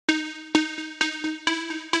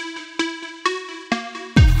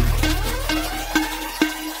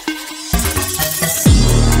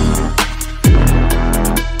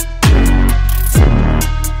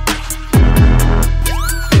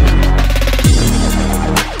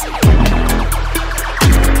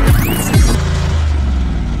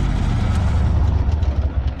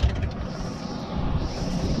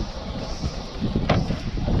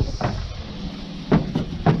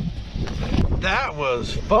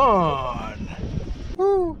fun.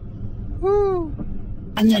 Woo, woo.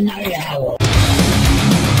 I'm the night owl.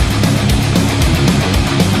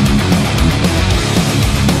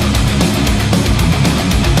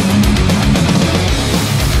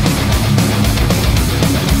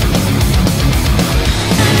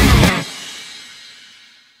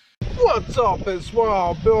 What's up? It's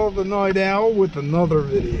Wild Bill the Night Owl with another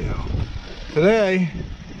video. Today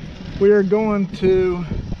we are going to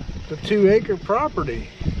the 2-acre property.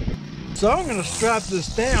 So I'm going to strap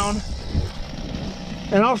this down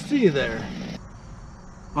and I'll see you there.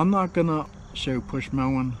 I'm not going to show push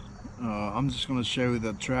mowing. I'm just going to show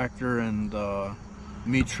the tractor and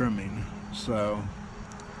me trimming. So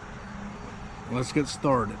let's get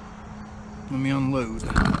started. Let me unload.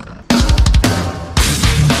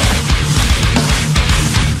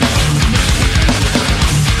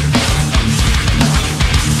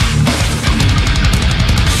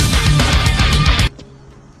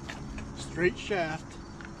 Straight shaft.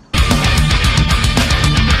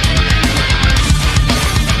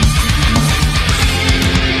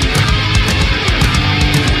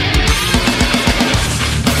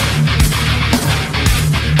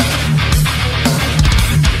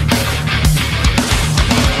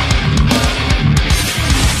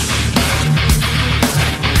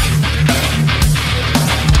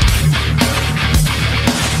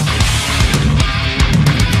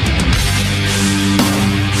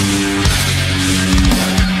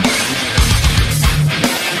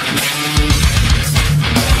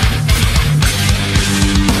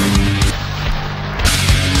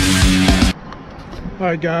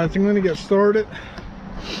 Alright guys, I'm going to get started,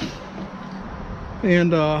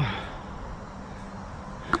 and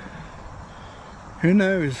who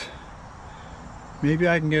knows, maybe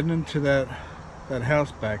I can get into that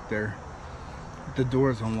house back there with the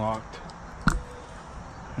doors unlocked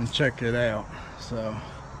and check it out. So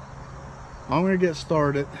I'm going to get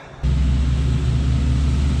started.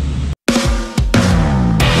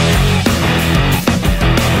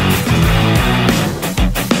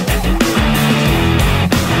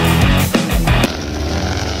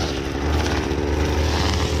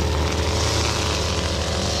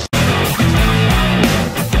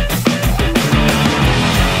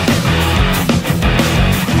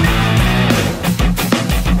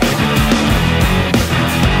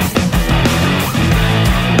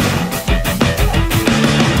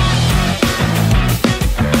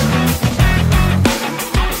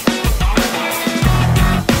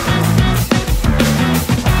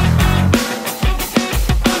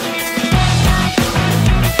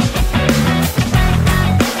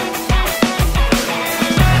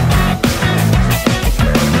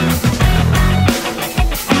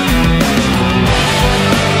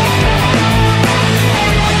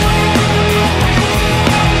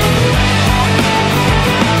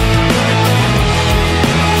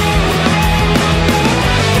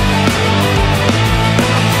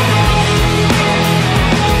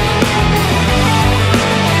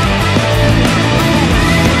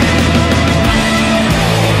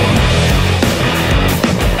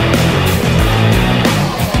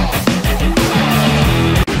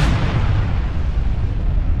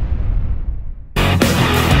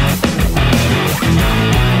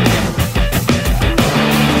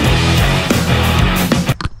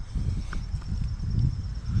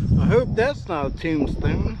 I hope that's not a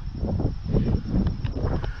tombstone.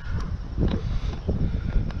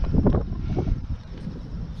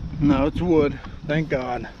 No, it's wood. Thank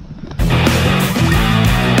God.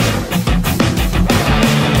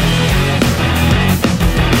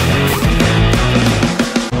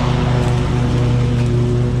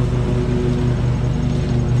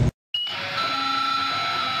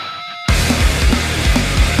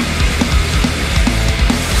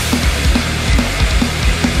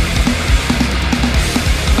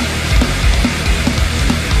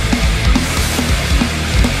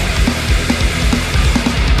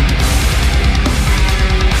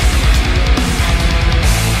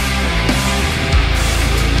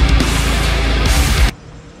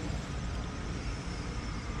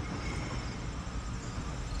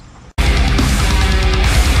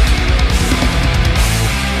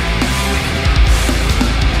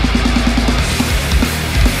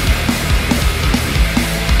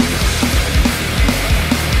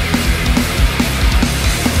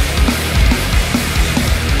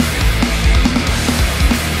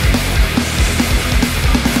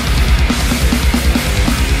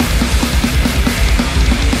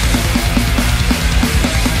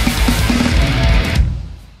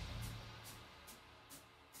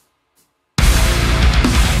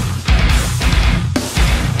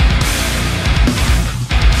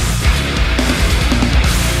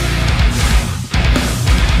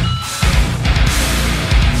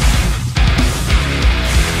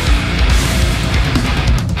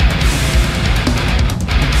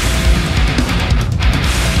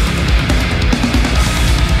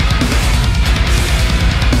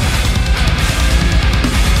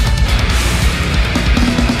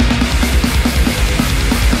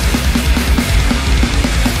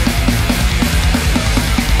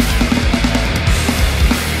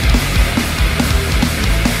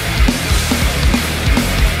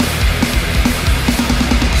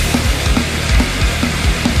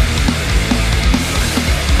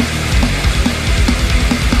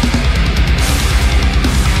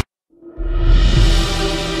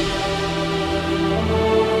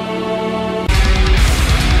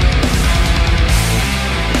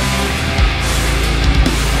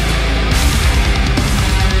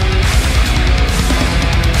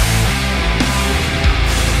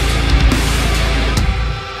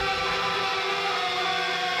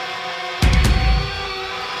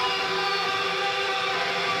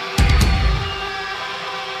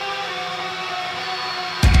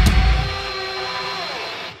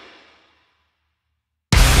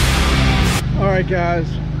 Alright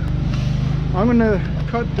guys, I'm gonna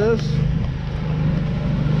cut this.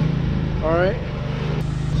 Alright,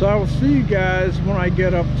 so I will see you guys when I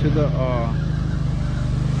get up to the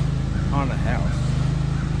on the house.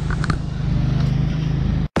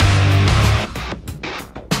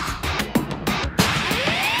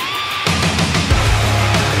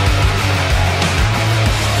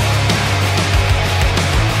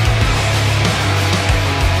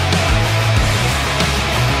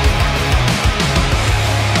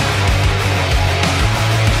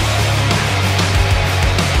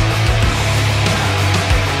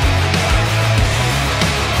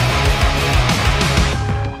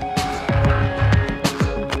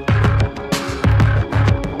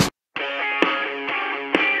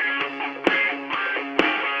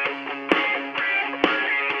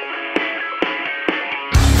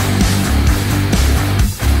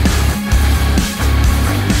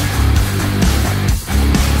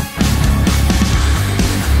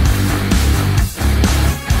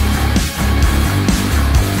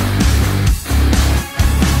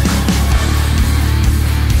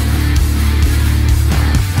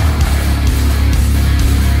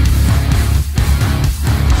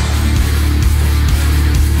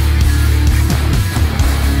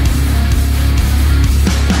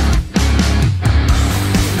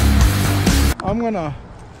 I'm gonna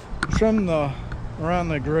trim around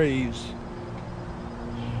the graves.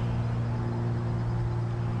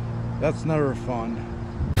 That's never fun.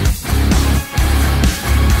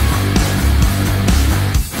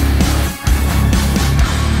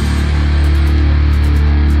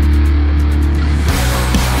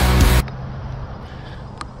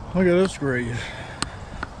 Look at this grave.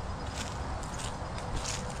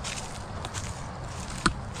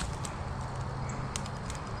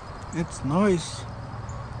 It's nice.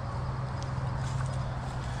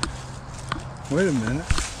 Wait a minute.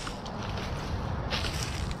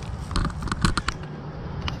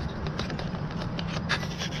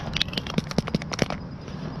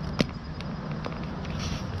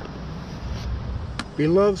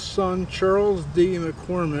 Beloved son Charles D.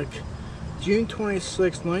 McCormick, June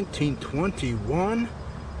 26, 1921,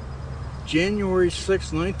 January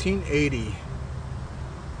 6, 1980.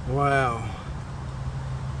 Wow.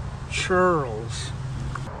 Charles.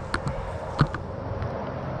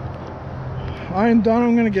 I am done.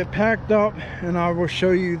 I'm going to get packed up and I will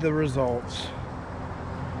show you the results.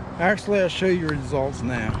 Actually, I'll show you results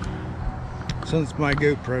now since my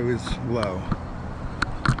GoPro is low.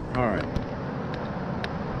 Alright.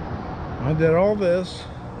 I did all this.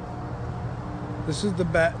 This is the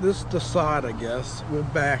back, this is the side, I guess,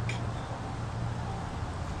 with back.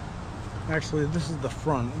 Actually, this is the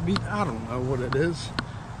front. I don't know what it is.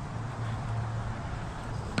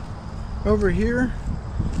 Over here,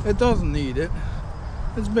 it doesn't need it.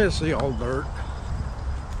 It's basically all dirt.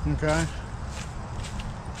 Okay.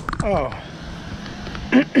 Oh.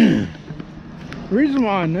 The reason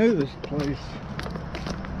why I know this place,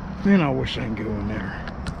 man, I wish I could go in there.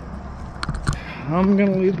 I'm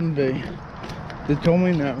gonna leave them be. They told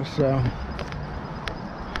me no, so.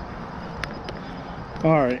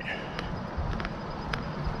 Alright.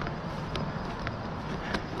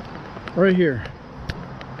 Right here.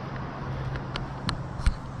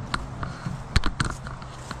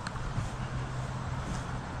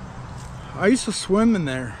 I used to swim in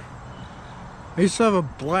there. I used to have a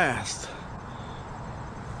blast.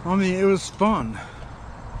 I mean, it was fun.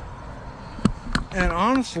 And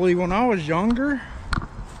honestly, when I was younger,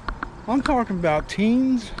 I'm talking about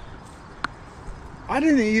teens, I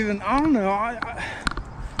don't know,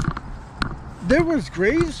 there was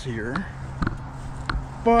graves here,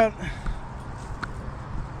 but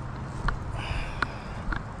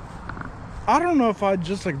I don't know if I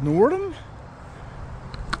just ignored them.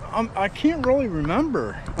 I can't really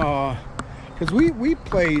remember, because we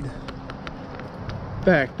played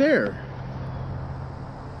back there,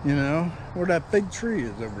 you know, where that big tree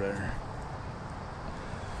is over there.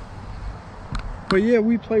 But yeah,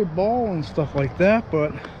 we played ball and stuff like that,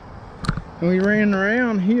 and we ran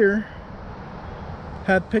around here,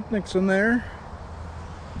 had picnics in there.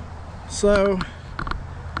 So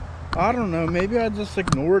I don't know, maybe I just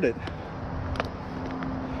ignored it.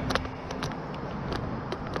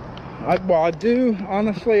 Well, I do,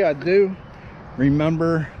 honestly, I do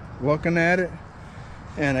remember looking at it,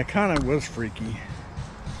 and it kind of was freaky.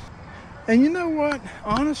 And you know what,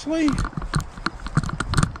 honestly,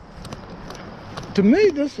 to me,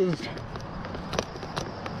 this is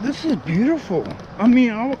beautiful. I mean,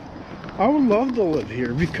 I would love to live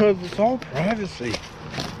here because it's all privacy.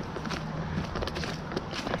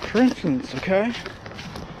 For instance, okay,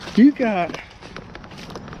 you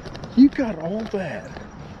You got all that.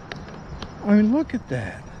 I mean, look at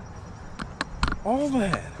that. All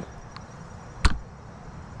that.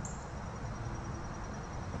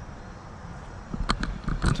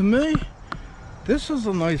 To me, this is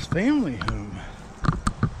a nice family home.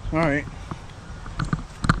 All right.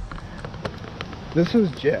 This is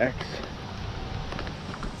Jack's.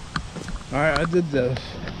 All right, I did this.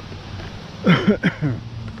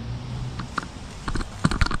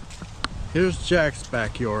 Here's Jack's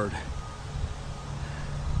backyard.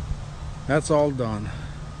 That's all done.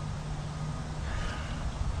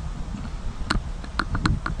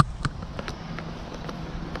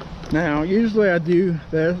 Now, usually I do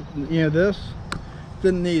this, this.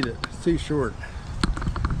 Didn't need it, it's too short.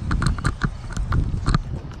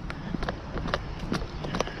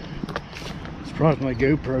 Surprised my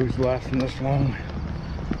GoPro's lasting this long.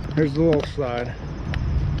 Here's the little side.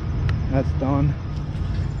 That's done.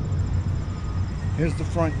 Here's the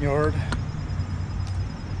front yard.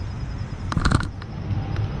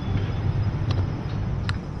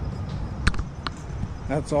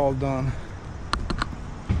 That's all done.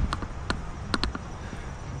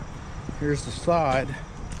 Here's the side,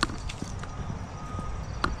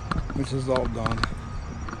 which is all done.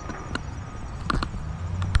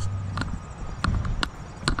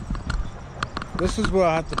 This is what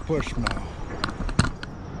I have to push mow.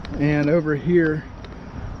 And over here,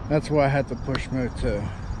 that's why I had to push mow too.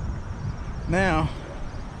 Now,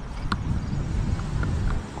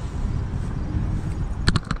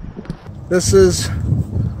 this is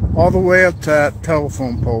all the way up to that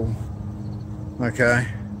telephone pole. Okay.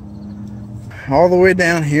 All the way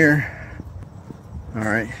down here. All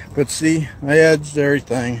right, but see, I edged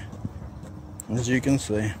everything, as you can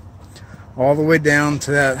see, all the way down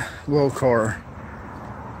to that little car.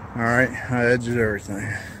 All right, I edged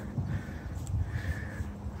everything.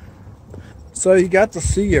 So you got to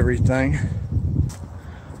see everything.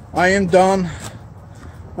 I am done.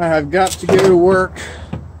 I have got to go to work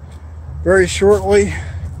very shortly,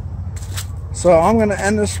 so I'm going to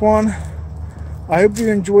end this one. I hope you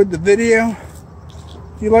enjoyed the video.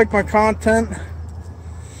 If you like my content,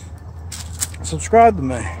 subscribe to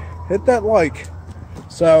me, hit that like.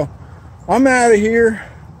 So I'm out of here.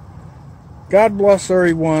 God bless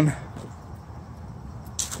everyone,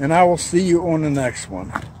 and I will see you on the next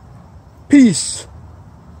one. Peace.